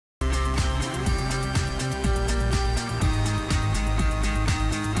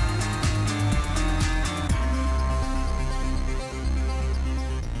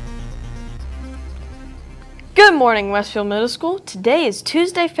Good morning, Westfield Middle School. Today is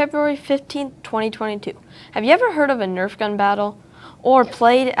Tuesday, February 15th, 2022. Have you ever heard of a Nerf gun battle or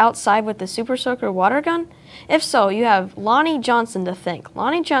played outside with the Super Soaker water gun? If so, you have Lonnie Johnson to thank.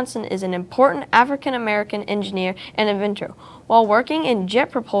 Lonnie Johnson is an important African-American engineer and inventor. While working in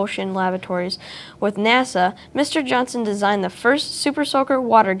jet propulsion laboratories with NASA, Mr. Johnson designed the first Super Soaker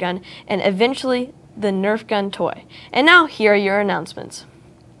water gun and eventually the Nerf gun toy. And now, here are your announcements.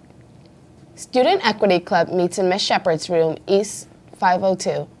 Student Equity Club meets in Miss Shepherd's room, East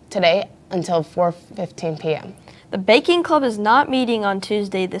 502, today until 4:15 p.m. The Baking Club is not meeting on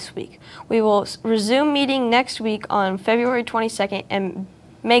Tuesday this week. We will resume meeting next week on February 22nd and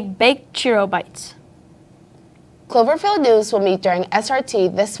make baked Cheeto Bites. Cloverfield News will meet during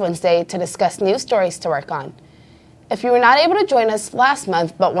SRT this Wednesday to discuss news stories to work on. If you were not able to join us last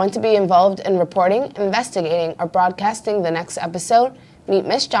month but want to be involved in reporting, investigating, or broadcasting the next episode, meet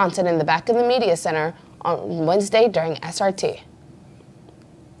Miss Johnson in the back of the Media Center on Wednesday during SRT.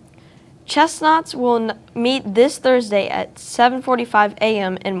 Chestnuts will meet this Thursday at 7:45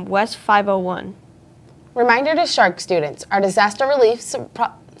 a.m. in West 501. Reminder to Shark students, our disaster relief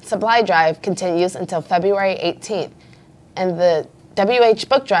supply drive continues until February 18th, and the WH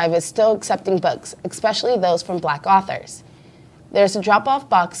Book Drive is still accepting books, especially those from Black authors. There's a drop-off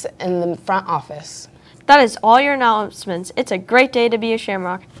box in the front office. That is all your announcements. It's a great day to be a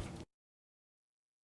Shamrock.